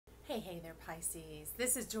Hey there, Pisces.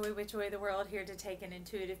 This is Joy with Joy the World, here to take an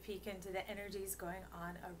intuitive peek into the energies going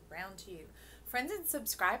on around you. Friends and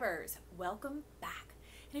subscribers, welcome back.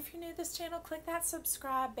 And if you're new to this channel, click that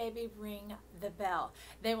subscribe, baby, ring the bell.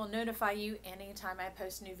 They will notify you anytime I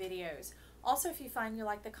post new videos. Also, if you find you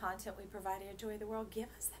like the content we provide here at Joy the World, give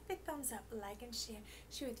us that big thumbs up, like and share.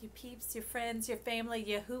 Share with your peeps, your friends, your family,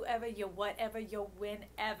 your whoever, your whatever, your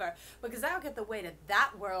whenever. Because that'll get the weight of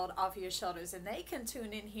that world off your shoulders. And they can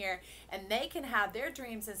tune in here and they can have their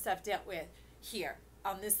dreams and stuff dealt with here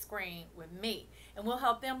on this screen with me. And we'll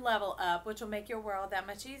help them level up, which will make your world that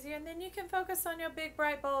much easier. And then you can focus on your big,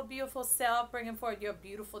 bright, bold, beautiful self, bringing forward your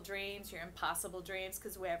beautiful dreams, your impossible dreams,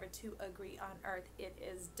 because wherever two agree on earth, it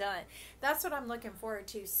is done. That's what I'm looking forward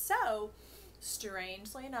to. So,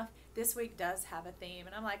 strangely enough, this week does have a theme,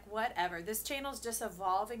 and I'm like, whatever. This channel's just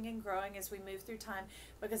evolving and growing as we move through time,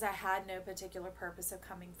 because I had no particular purpose of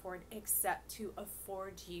coming forward except to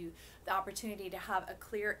afford you the opportunity to have a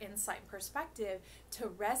clear insight and perspective, to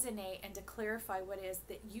resonate and to clarify what it is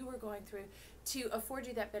that you are going through, to afford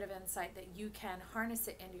you that bit of insight that you can harness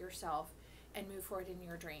it into yourself and move forward in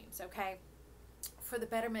your dreams, okay? For the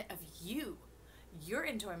betterment of you, your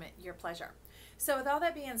enjoyment, your pleasure. So with all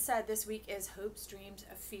that being said, this week is hopes, dreams,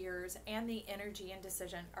 fears, and the energy and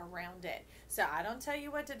decision around it. So I don't tell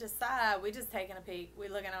you what to decide. We're just taking a peek. We're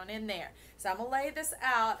looking on in there. So I'm going to lay this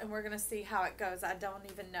out, and we're going to see how it goes. I don't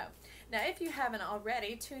even know. Now, if you haven't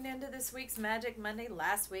already, tune into this week's Magic Monday,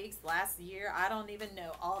 last year. I don't even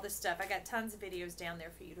know all this stuff. I got tons of videos down there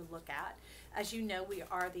for you to look at. As you know, we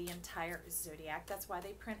are the entire zodiac. That's why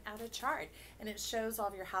they print out a chart, and it shows all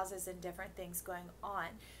of your houses and different things going on.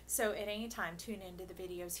 So at any time, tune into the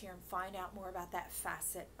videos here and find out more about that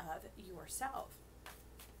facet of yourself.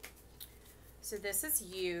 So this is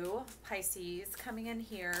you, Pisces, coming in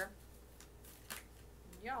here,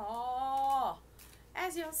 y'all,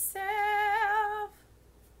 as yourself.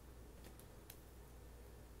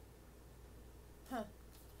 We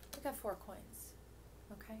got 4 coins,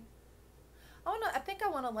 okay? I think I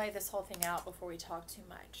want to lay this whole thing out before we talk too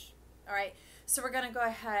much. All right, so we're going to go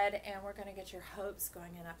ahead and we're going to get your hopes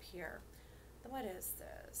going in up here. What is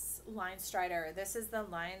this? Line Strider. This is the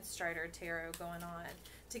Line Strider Tarot going on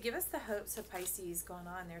to give us the hopes of Pisces going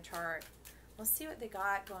on in their chart. Let's see what they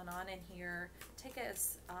got going on in here. Take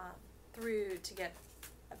us through to get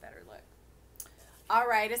a better look. All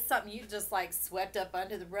right, it's something you just like swept up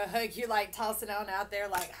under the rug. You're like tossing on out there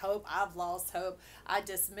like, hope, I've lost hope. I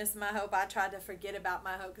dismissed my hope. I tried to forget about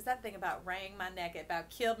my hope, because that thing about wrung my neck, it about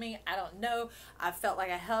killed me. I don't know. I felt like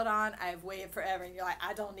I held on. I've waited forever. And you're like,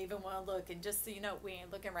 I don't even want to look. And just so you know, we ain't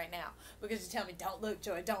looking right now, because you tell me, don't look,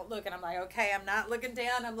 Joy, don't look. And I'm like, okay, I'm not looking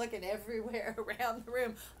down. I'm looking everywhere around the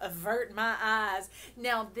room, averting my eyes.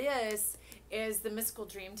 Now, this is the Mystical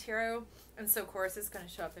Dream Tarot. And so, of course, it's going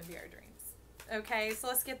to show up in VR dreams. Okay, so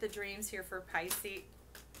let's get the dreams here for Pisces.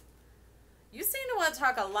 You seem to want to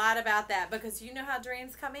talk a lot about that, because you know how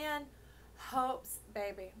dreams come in. Hopes,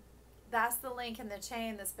 baby. That's the link in the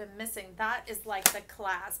chain that's been missing. That is like the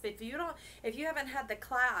clasp. If you haven't had the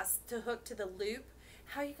clasp to hook to the loop,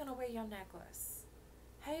 how are you going to wear your necklace?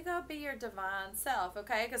 How you going to be your divine self,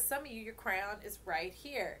 okay? Because some of you, your crown is right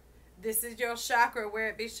here. This is your chakra where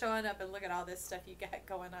it be showing up, and look at all this stuff you got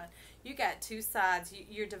going on. You got 2 sides.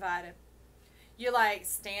 You're divided. You're like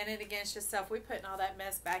standing against yourself. We're putting all that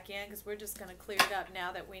mess back in, because we're just going to clear it up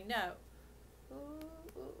now that we know. Ooh,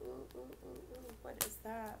 what is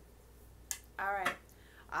that? All right.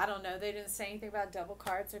 I don't know. They didn't say anything about double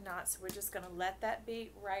cards or not, so we're just going to let that be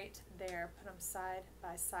right there. Put them side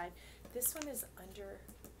by side. This one is under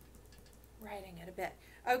writing it a bit.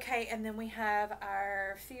 Okay, and then we have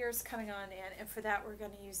our fears coming on in, and for that we're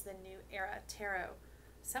going to use the New Era Tarot.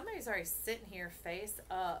 Somebody's already sitting here face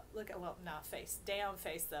up. Look at, well, not face down,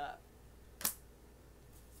 face up.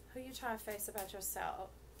 Who you trying to face about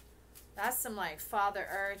yourself? That's some like Father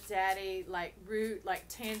Earth, Daddy, like root, like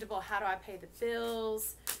tangible. How do I pay the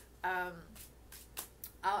bills? I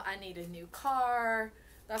need a new car.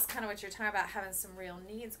 That's kind of what you're talking about, having some real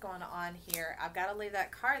needs going on here. I've got to leave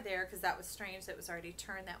that card there because that was strange. That was already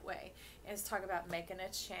turned that way. And it's talking about making a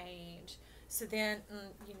change. So then,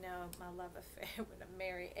 you know, my love affair with a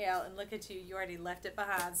Mary L. And look at you. You already left it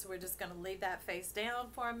behind. So we're just going to leave that face down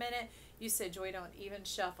for a minute. You said, Joy, don't even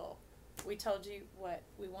shuffle. We told you what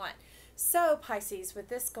we want. So, Pisces, with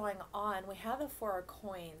this going on, we have the 4 of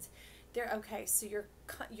coins. They're okay. So you're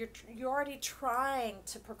already trying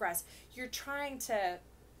to progress. You're trying to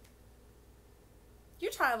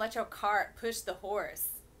let your cart push the horse.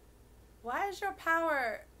 Why is your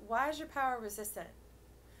power resistant?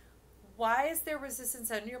 Why is there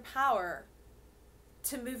resistance on your power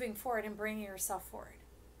to moving forward and bringing yourself forward?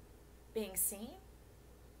 being seen,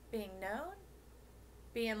 being known,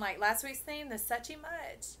 being like last week's theme, the suchy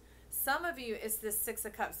much. Some of you, it's the Six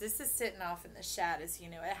of Cups. This is sitting off in the shadows, you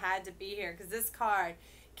know. It had to be here because this card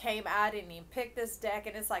came out and he picked this deck,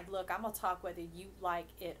 and it's like, look, I'm going to talk whether you like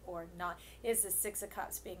it or not. It's the Six of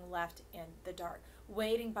Cups being left in the dark,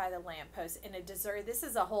 waiting by the lamppost in a desert. This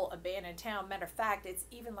is a whole abandoned town. Matter of fact, it's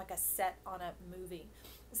even like a set on a movie.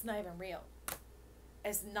 It's not even real.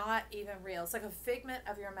 It's not even real. It's like a figment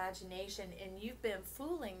of your imagination, and you've been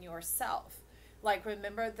fooling yourself. Like,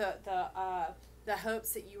 remember the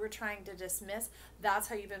hopes that you were trying to dismiss? That's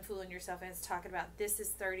how you've been fooling yourself. And it's talking about this is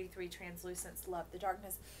 33 translucence, love the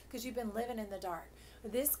darkness, because you've been living in the dark.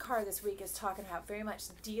 This card this week is talking about very much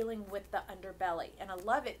dealing with the underbelly, and I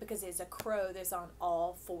love it because it's a crow that's on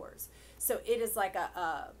all fours. So it is like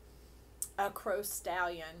a crow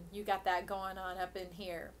stallion. You got that going on up in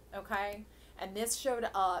here, okay? And this showed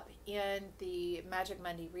up in the Magic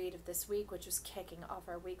Monday read of this week, which was kicking off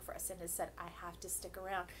our week for us. And it said, I have to stick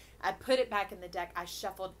around. I put it back in the deck. I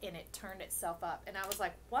shuffled and it turned itself up. And I was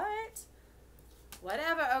like, what?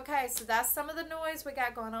 Whatever. Okay, so that's some of the noise we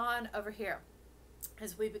got going on over here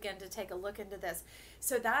as we begin to take a look into this.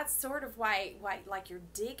 So that's sort of why like you're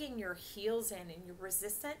digging your heels in and you're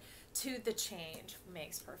resistant to the change.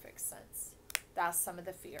 Makes perfect sense. That's some of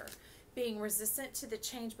the fear. Being resistant to the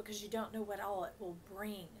change because you don't know what all it will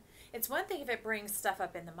bring. It's one thing if it brings stuff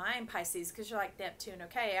up in the mind, Pisces, because you're like Neptune.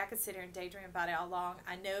 Okay, I could sit here and daydream about it all along.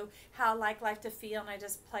 I know how I like life to feel, and I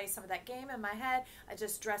just play some of that game in my head. I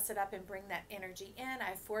just dress it up and bring that energy in.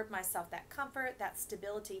 I afford myself that comfort, that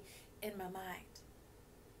stability in my mind.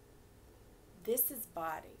 This is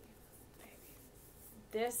body, baby.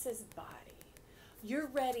 This is body. You're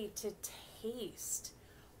ready to taste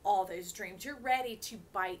all those dreams. You're ready to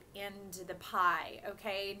bite into the pie,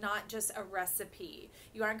 okay? Not just a recipe.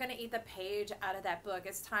 You aren't going to eat the page out of that book.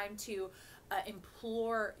 It's time to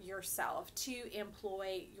implore yourself, to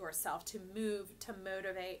employ yourself, to move, to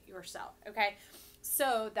motivate yourself, okay?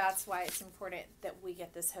 So that's why it's important that we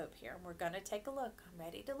get this hope here. And we're going to take a look. I'm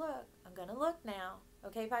ready to look. I'm going to look now.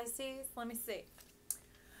 Okay, Pisces? Let me see.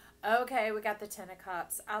 Okay, we got the Ten of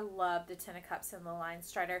Cups. I love the Ten of Cups in the Line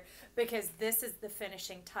Strider because this is the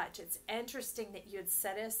finishing touch. It's interesting that you had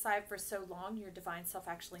set it aside for so long, your divine self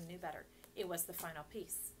actually knew better. It was the final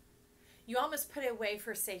piece. You almost put it away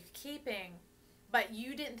for safekeeping, but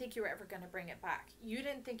you didn't think you were ever going to bring it back. You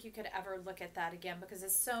didn't think you could ever look at that again because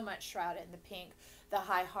it's so much shrouded in the pink, the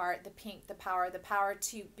high heart, the pink, the power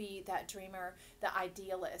to be that dreamer, the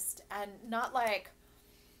idealist, and not like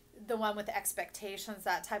the one with the expectations,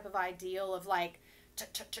 that type of ideal of like,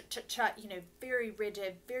 you know, very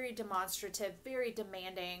rigid, very demonstrative, very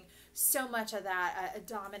demanding, so much of that, a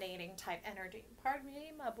dominating type energy. Pardon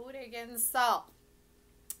me, my booty getting salt.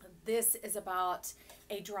 This is about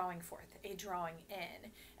a drawing forth, a drawing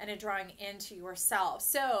in, and a drawing into yourself.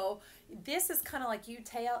 So this is kind of like you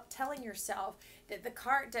telling yourself that the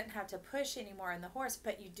cart doesn't have to push anymore in the horse,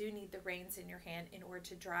 but you do need the reins in your hand in order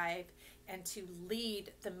to drive and to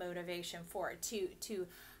lead the motivation forward, to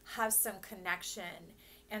have some connection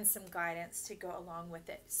and some guidance to go along with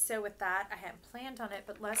it. So with that, I hadn't planned on it,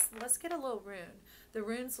 but let's get a little rune. The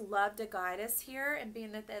runes love to guide us here, and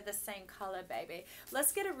being that they're the same color, baby.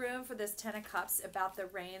 Let's get a rune for this Ten of Cups about the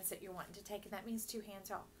reins that you're wanting to take, and that means two hands,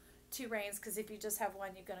 y'all. Two reins, because if you just have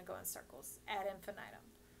one, you're going to go in circles ad infinitum.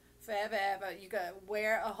 Forever, ever. You got to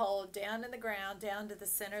wear a hole down in the ground, down to the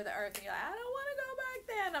center of the earth, and you're like, I don't want to go back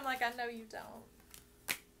there. And I'm like, I know you don't.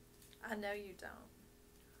 I know you don't.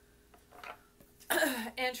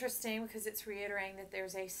 Interesting, because it's reiterating that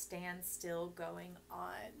there's a standstill going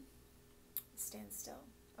on. Standstill,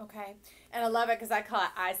 okay? And I love it because I call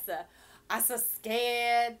it Isa. I'm so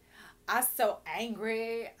scared. I'm so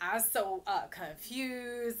angry. I'm so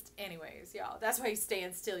confused. Anyways, y'all, that's why you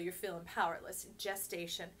stand still. You're feeling powerless.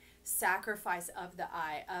 Gestation, sacrifice of the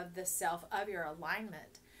I, of the self, of your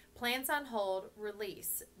alignment. Plans on hold,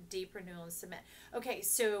 release, deep renewal, and submit. Okay,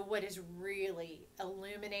 so what is really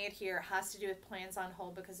illuminated here has to do with plans on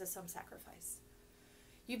hold because of some sacrifice.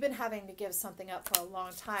 You've been having to give something up for a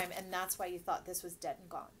long time, and that's why you thought this was dead and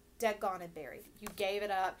gone. Dead, gone, and buried. You gave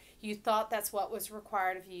it up. You thought that's what was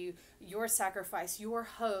required of you. Your sacrifice, your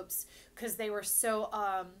hopes, because they were so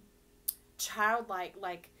childlike,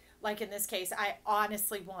 like in this case, I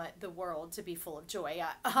honestly want the world to be full of joy.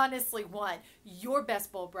 I honestly want your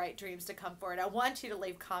best, bold, bright dreams to come forward. I want you to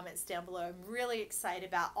leave comments down below. I'm really excited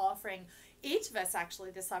about offering each of us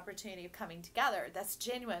actually this opportunity of coming together. That's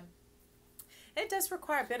genuine. It does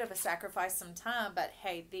require a bit of a sacrifice sometime, but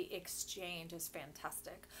hey, the exchange is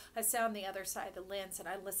fantastic. I sit on the other side of the lens and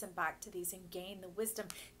I listen back to these and gain the wisdom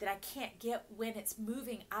that I can't get when it's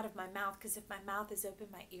moving out of my mouth, because if my mouth is open,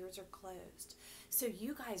 my ears are closed. So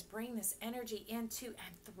you guys bring this energy into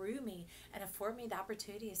and through me and afford me the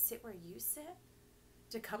opportunity to sit where you sit,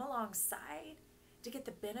 to come alongside, to get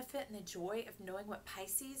the benefit and the joy of knowing what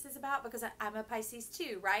Pisces is about, because I'm a Pisces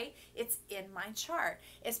too, right? It's in my chart.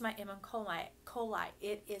 It's my Emin Coli.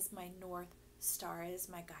 It is my North Star. It is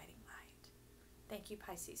my guiding light. Thank you,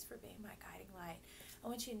 Pisces, for being my guiding light. I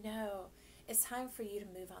want you to know it's time for you to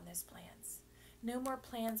move on those plans. No more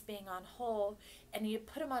plans being on hold, and you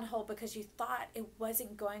put them on hold because you thought it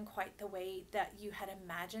wasn't going quite the way that you had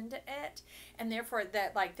imagined it, and therefore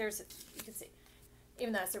that, like, you can see,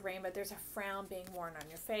 even though it's a rainbow, there's a frown being worn on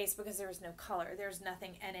your face because there was no color. There's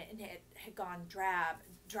nothing in it, and it had gone drab,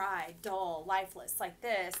 dry, dull, lifeless, like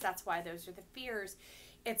this. That's why those are the fears.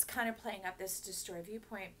 It's kind of playing up this destroy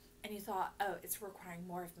viewpoint, and you thought, oh, it's requiring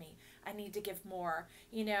more of me. I need to give more.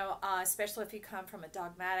 You know, especially if you come from a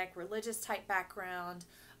dogmatic, religious type background,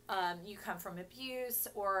 you come from abuse,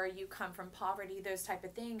 or you come from poverty, those type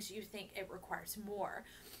of things, you think it requires more.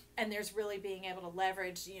 And there's really being able to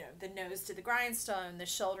leverage, you know, the nose to the grindstone, the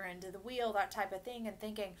shoulder into the wheel, that type of thing, and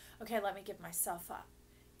thinking, okay, let me give myself up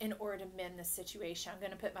in order to mend this situation. I'm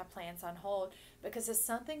going to put my plans on hold because it's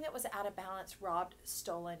something that was out of balance, robbed,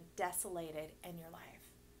 stolen, desolated in your life.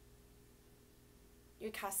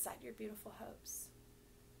 You cast aside your beautiful hopes.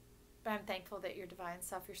 But I'm thankful that your divine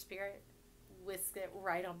self, your spirit, whisked it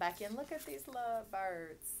right on back in. Look at these love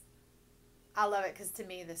birds. I love it because to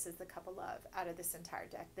me, this is the cup of love out of this entire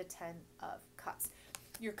deck, the 10 of Cups.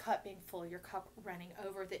 Your cup being full, your cup running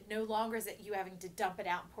over, that no longer is it you having to dump it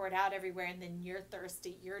out and pour it out everywhere, and then you're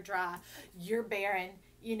thirsty, you're dry, you're barren,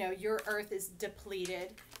 you know, your earth is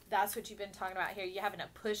depleted. That's what you've been talking about here. You're having to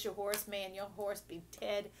push your horse, man, your horse be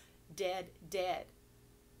dead, dead, dead.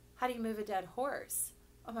 How do you move a dead horse?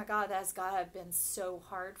 Oh my God, that's got to have been so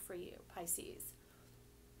hard for you, Pisces.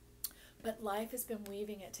 But life has been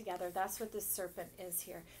weaving it together. That's what this serpent is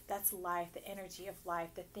here. That's life, the energy of life,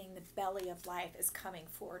 the thing, the belly of life is coming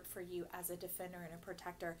forward for you as a defender and a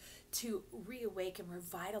protector to reawaken,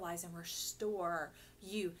 revitalize, and restore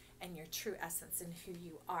you and your true essence and who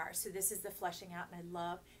you are. So this is the fleshing out, and I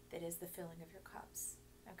love that is the filling of your cups.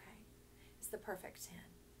 Okay? It's the perfect 10.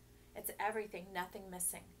 It's everything, nothing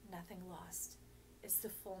missing, nothing lost. It's the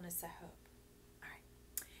fullness of hope. All right.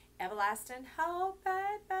 Everlasting hope,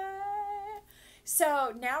 baby.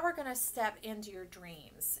 So now we're going to step into your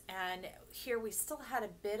dreams. And here we still had a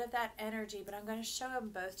bit of that energy, but I'm going to show them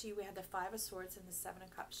both to you. We had the 5 of Swords and the 7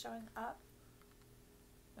 of Cups showing up.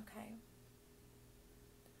 Okay.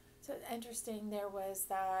 So it's interesting, there was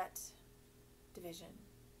that division.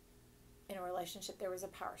 In a relationship, there was a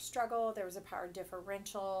power struggle, there was a power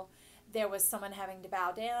differential, there was someone having to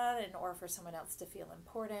bow down in order for someone else to feel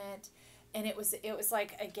important. And it was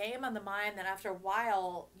like a game on the mind that after a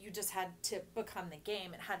while, you just had to become the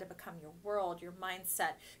game. It had to become your world, your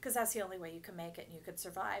mindset, because that's the only way you can make it and you could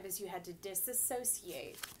survive, is you had to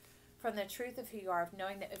disassociate from the truth of who you are, of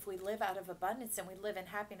knowing that if we live out of abundance and we live in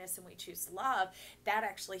happiness and we choose love, that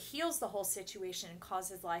actually heals the whole situation and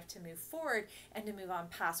causes life to move forward and to move on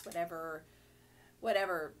past whatever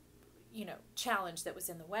you know, challenge that was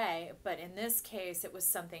in the way. But in this case, it was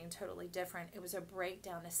something totally different. It was a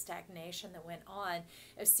breakdown, a stagnation that went on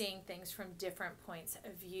of seeing things from different points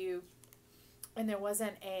of view. And there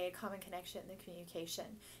wasn't a common connection in the communication.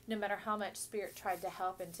 No matter how much spirit tried to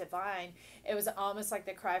help and divine, it was almost like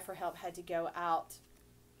the cry for help had to go out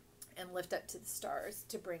and lift up to the stars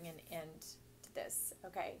to bring an end to this,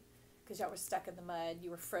 okay? Because y'all were stuck in the mud. You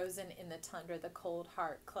were frozen in the tundra. The Cold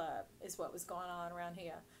Heart Club is what was going on around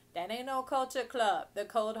here. That ain't no culture club. The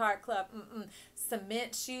Cold Heart Club.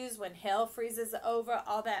 Cement shoes when hell freezes over.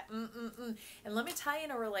 All that. And let me tell you,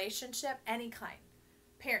 in a relationship, any kind,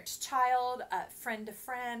 parent to child, friend to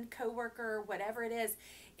friend, coworker, whatever it is,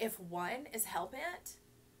 if one is hell-bent,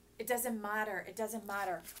 it doesn't matter. It doesn't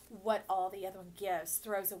matter what all the other one gives,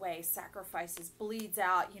 throws away, sacrifices, bleeds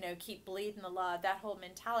out, you know, keep bleeding the love, that whole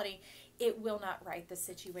mentality. It will not right the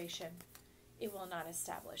situation. It will not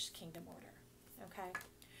establish kingdom order. Okay?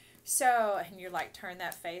 So, and you're like, turn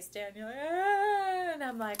that face down. You're like, ah, and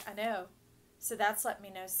I'm like, I know. So that's letting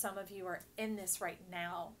me know some of you are in this right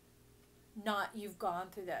now. Not you've gone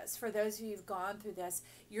through this. For those of you who've gone through this,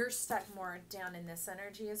 you're stuck more down in this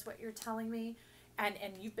energy is what you're telling me. And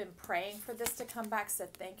you've been praying for this to come back, so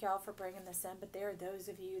thank y'all for bringing this in. But there are those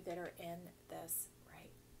of you that are in this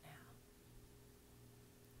right now.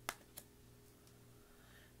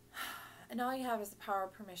 And all you have is the power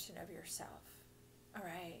of permission over yourself. All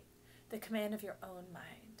right. The command of your own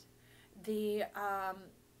mind. The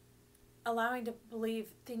allowing to believe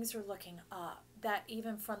things are looking up, that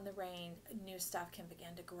even from the rain, new stuff can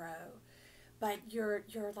begin to grow. But you're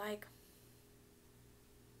like,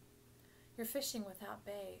 you're fishing without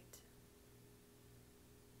bait.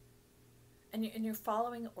 And you're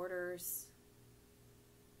following orders.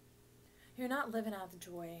 You're not living out the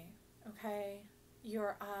joy, okay?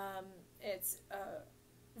 You're, it's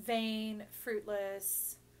vain,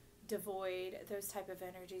 fruitless, devoid, those type of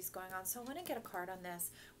energies going on. So I want to get a card on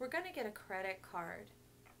this. We're going to get a credit card.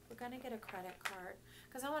 We're going to get a credit card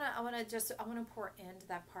because I want to pour into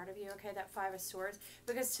that part of you, okay? That Five of Swords,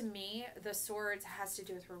 because to me the swords has to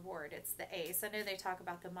do with reward. It's the Ace. I know they talk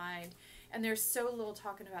about the mind, and there's so little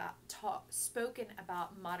spoken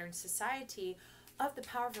about modern society of the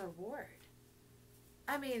power of reward.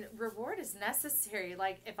 I mean, reward is necessary.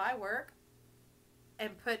 Like if I work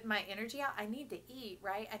and put my energy out, I need to eat,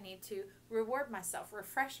 right? I need to reward myself,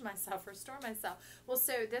 refresh myself, restore myself. Well,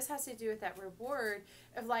 so this has to do with that reward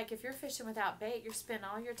of, like, if you're fishing without bait, you're spending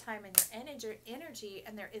all your time and your energy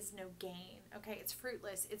and there is no gain, okay? It's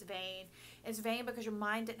fruitless. It's vain. It's vain because your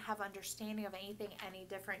mind didn't have understanding of anything any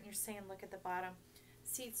different. You're saying, look at the bottom.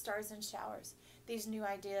 Seed, stars, and showers. These new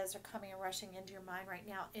ideas are coming and rushing into your mind right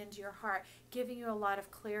now, into your heart, giving you a lot of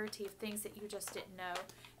clarity of things that you just didn't know.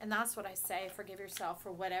 And that's what I say, forgive yourself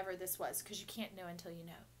for whatever this was, because you can't know until you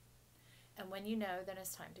know. And when you know, then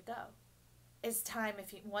it's time to go. It's time,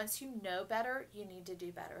 once you know better, you need to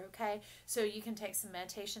do better, okay? So you can take some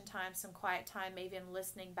meditation time, some quiet time, maybe in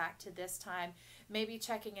listening back to this time, maybe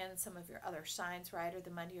checking in some of your other signs, right, or the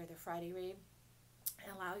Monday or the Friday read,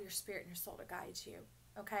 and allow your spirit and your soul to guide you.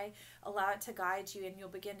 Okay, allow it to guide you, and you'll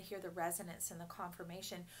begin to hear the resonance and the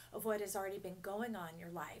confirmation of what has already been going on in your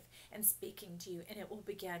life and speaking to you, and it will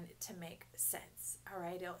begin to make sense. All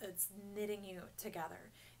right, it's knitting you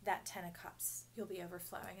together. That 10 of Cups, you'll be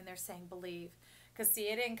overflowing, and they're saying believe. Because see,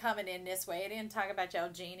 it didn't come in this way. It didn't talk about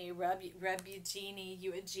y'all genie, rub you genie,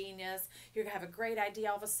 you a genius. You're going to have a great idea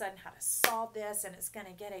all of a sudden how to solve this, and it's going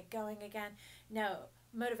to get it going again. No,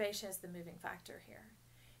 motivation is the moving factor here.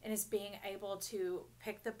 And it's being able to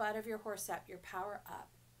pick the butt of your horse up, your power up,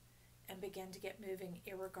 and begin to get moving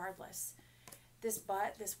irregardless. This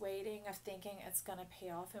waiting of thinking it's going to pay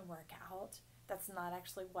off and work out, that's not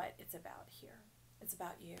actually what it's about here. It's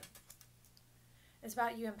about you. It's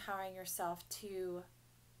about you empowering yourself to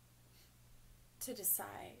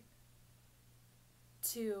decide,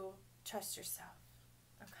 to trust yourself,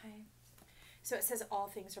 okay? So it says all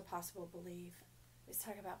things are possible, believe. Let's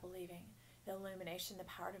talk about believing. The illumination, the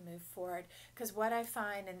power to move forward. Because what I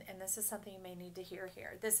find, and this is something you may need to hear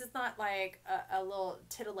here, this is not like a little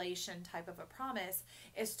titillation type of a promise.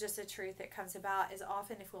 It's just a truth that comes about, is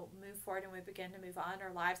often if we'll move forward and we begin to move on in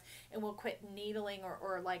our lives, and we'll quit needling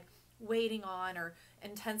or like waiting on or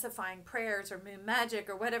intensifying prayers or moon magic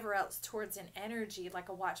or whatever else towards an energy, like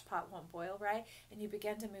a watch pot won't boil, right? And you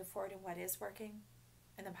begin to move forward in what is working,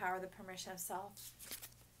 and the power of the permission of self,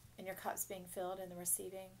 and your cups being filled and the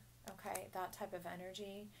receiving. Okay, that type of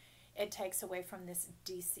energy, it takes away from this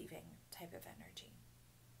deceiving type of energy.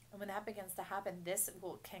 And when that begins to happen, this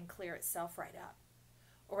can clear itself right up,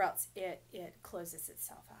 or else it closes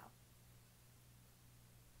itself out.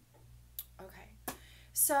 Okay,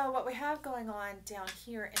 so what we have going on down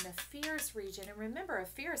here in the fears region, and remember, a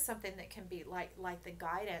fear is something that can be like the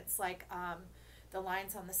guidance, like the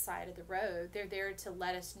lines on the side of the road. They're there to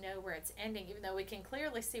let us know where it's ending, even though we can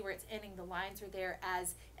clearly see where it's ending. The lines are there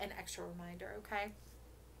as an extra reminder, okay?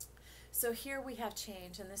 So here we have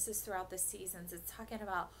change, and this is throughout the seasons. It's talking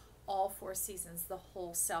about all 4 seasons, the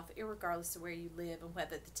whole self, irregardless of where you live and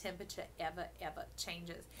whether the temperature ever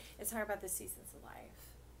changes. It's talking about the seasons of life.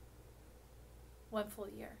 1 full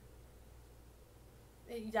year.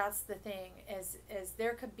 That's the thing, is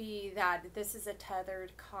there could be that this is a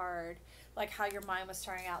tethered card, like how your mind was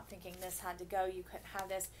starting out thinking this had to go, you couldn't have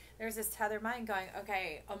this. There's this tethered mind going,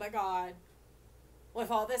 okay, oh my God, well,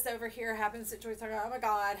 if all this over here happens to Joyce, oh my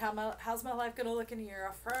God, how's my life going to look in a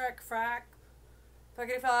year? Frack,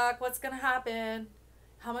 fuckity fuck, what's going to happen?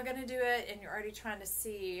 How am I going to do it? And you're already trying to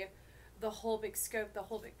see the whole big scope, the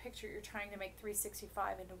whole big picture. You're trying to make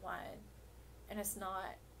 365 into one, and it's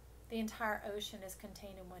not. The entire ocean is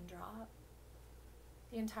contained in one drop.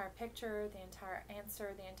 The entire picture, the entire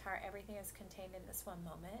answer, the entire everything is contained in this one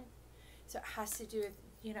moment. So it has to do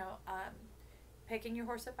with, picking your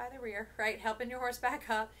horse up by the rear, right? Helping your horse back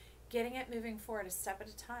up, getting it moving forward a step at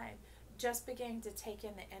a time. Just beginning to take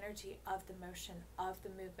in the energy of the motion, of the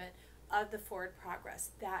movement, of the forward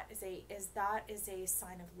progress. That is a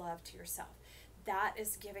sign of love to yourself. That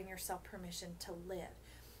is giving yourself permission to live.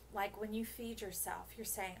 Like when you feed yourself, you're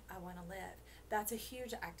saying, I want to live. That's a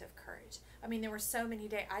huge act of courage. I mean, there were so many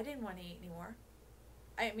days I didn't want to eat anymore.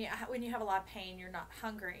 I mean, when you have a lot of pain, you're not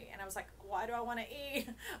hungry. And I was like, why do I want to eat?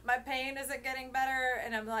 My pain isn't getting better.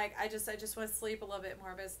 And I'm like, I just want to sleep a little bit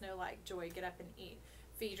more. But it's no like, Joy, get up and eat.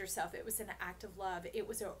 Feed yourself. It was an act of love. It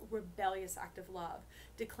was a rebellious act of love,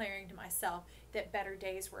 declaring to myself that better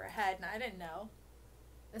days were ahead. And I didn't know.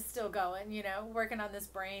 It's still going, you know, working on this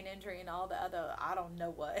brain injury and all the other, I don't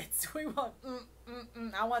know what. So we want,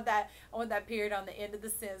 I want that period on the end of the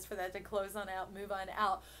sentence for that to close on out, move on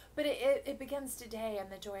out. But it begins today, and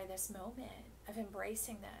the joy of this moment, of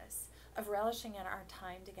embracing this, of relishing in our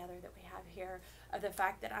time together that we have here, of the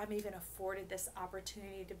fact that I'm even afforded this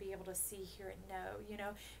opportunity to be able to see, hear, and know, you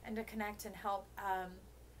know, and to connect and help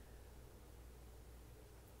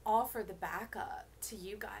offer the backup to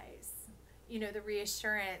you guys. You know, the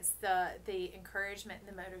reassurance, the encouragement,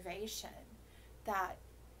 and the motivation that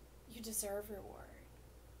you deserve reward,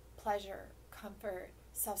 pleasure, comfort,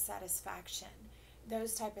 self-satisfaction,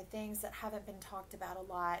 those type of things that haven't been talked about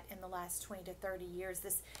a lot in the last 20 to 30 years.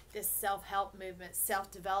 This self-help movement,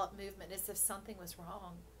 self-develop movement, as if something was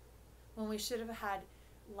wrong, when we should have had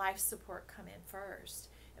life support come in first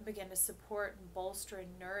and begin to support and bolster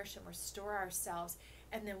and nourish and restore ourselves.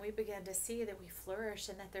 And then we begin to see that we flourish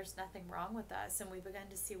and that there's nothing wrong with us, and we begin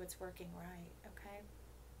to see what's working right, okay?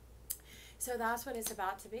 So that's what it's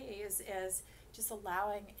about to be, is just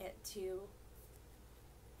allowing it to,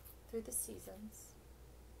 through the seasons,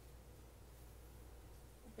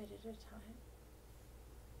 a bit at a time.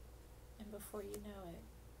 And before you know it,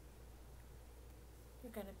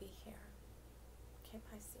 you're going to be here. Okay,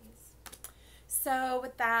 Pisces. So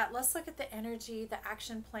with that, let's look at the energy, the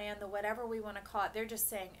action plan, the whatever we want to call it. They're just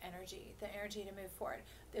saying energy, the energy to move forward.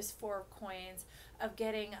 There's 4 of coins, of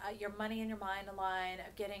getting your money and your mind aligned,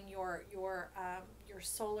 of getting your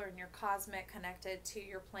solar and your cosmic connected to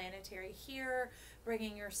your planetary here,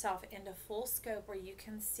 bringing yourself into full scope where you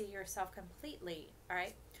can see yourself completely. All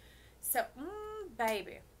right. So,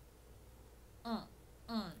 baby.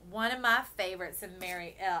 One of my favorites in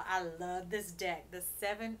Mary L. I love this deck, the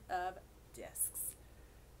 7 of Discs.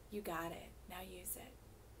 You got it. Now use it.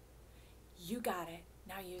 You got it.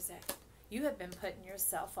 Now use it. You have been putting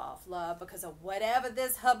yourself off, love, because of whatever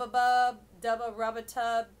this hubbub, double rubber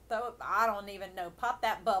tub, I don't even know. Pop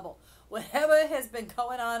that bubble. Whatever has been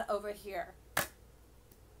going on over here.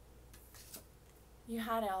 You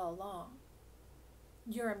had it all along.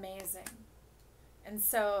 You're amazing. And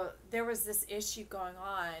so there was this issue going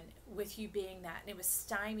on with you being that, and it was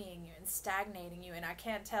stymieing you and stagnating you. And I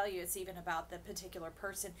can't tell you it's even about the particular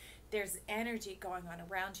person. There's energy going on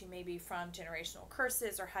around you, maybe from generational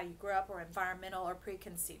curses or how you grew up or environmental or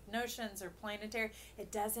preconceived notions or planetary.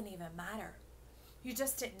 It doesn't even matter. You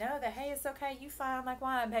just didn't know that, hey, it's okay. You fine like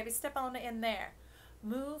wine, baby. Step on it in there.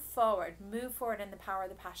 Move forward in the power of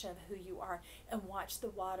the passion of who you are, and watch the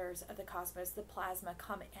waters of the cosmos, the plasma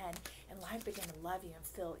come in, and life begin to love you and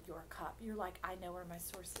fill your cup. You're like, I know where my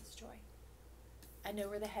source is, Joy. I know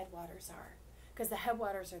where the headwaters are, because the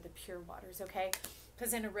headwaters are the pure waters, okay?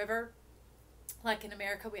 Because in a river, like in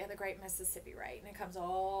America, we have the Great Mississippi, right? And it comes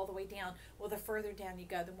all the way down. Well, the further down you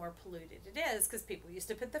go, the more polluted it is, because people used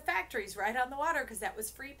to put the factories right on the water, because that was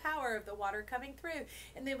free power of the water coming through.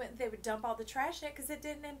 And they would dump all the trash in it because it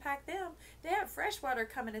didn't impact them. They had fresh water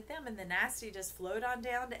coming at them, and the nasty just flowed on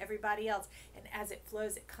down to everybody else. And as it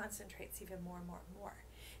flows, it concentrates even more and more and more.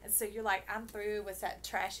 And so you're like, I'm through with that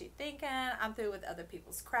trashy thinking. I'm through with other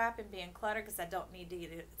people's crap and being cluttered, because I don't need to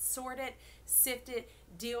get it, sort it, sift it,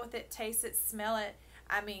 deal with it, taste it, smell it.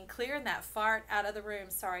 I mean, clearing that fart out of the room.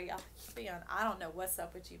 Sorry, y'all. I don't know what's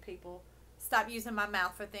up with you people. Stop using my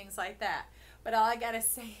mouth for things like that. But all I got to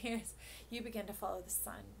say is you begin to follow the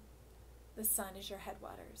sun. The sun is your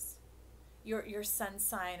headwaters. Your sun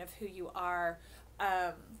sign of who you are,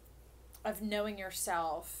 of knowing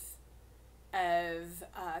yourself, of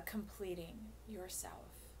completing yourself.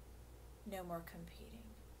 No more competing.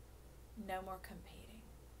 No more competing.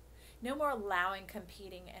 No more allowing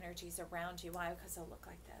competing energies around you. Why? Because they'll look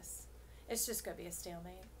like this. It's just going to be a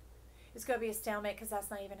stalemate. It's going to be a stalemate because that's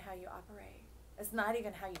not even how you operate. It's not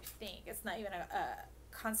even how you think. It's not even a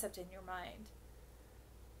concept in your mind.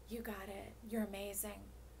 You got it. You're amazing.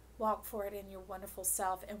 Walk forward in your wonderful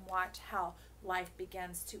self and watch how life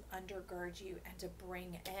begins to undergird you and to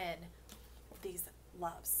bring in these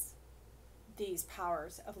loves, these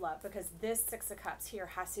powers of love, because this 6 of Cups here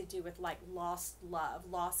has to do with like lost love,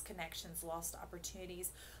 lost connections, lost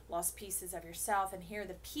opportunities, lost pieces of yourself. And here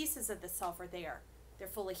the pieces of the self are there. They're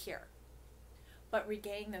fully here. But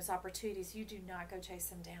regaining those opportunities, you do not go chase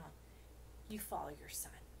them down. You follow your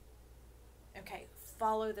sun. Okay,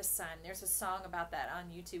 follow the sun. There's a song about that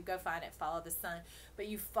on YouTube. Go find it, Follow the Sun. But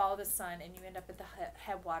you follow the sun and you end up at the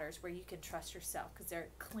headwaters where you can trust yourself because they're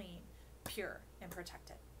clean, pure, and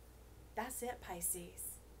protected. That's it,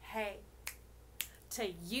 Pisces. Hey,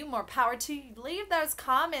 to you, more power to you. Leave those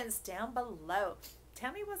comments down below.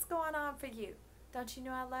 Tell me what's going on for you. Don't you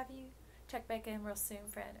know I love you? Check back in real soon,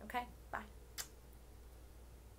 friend. Okay, bye.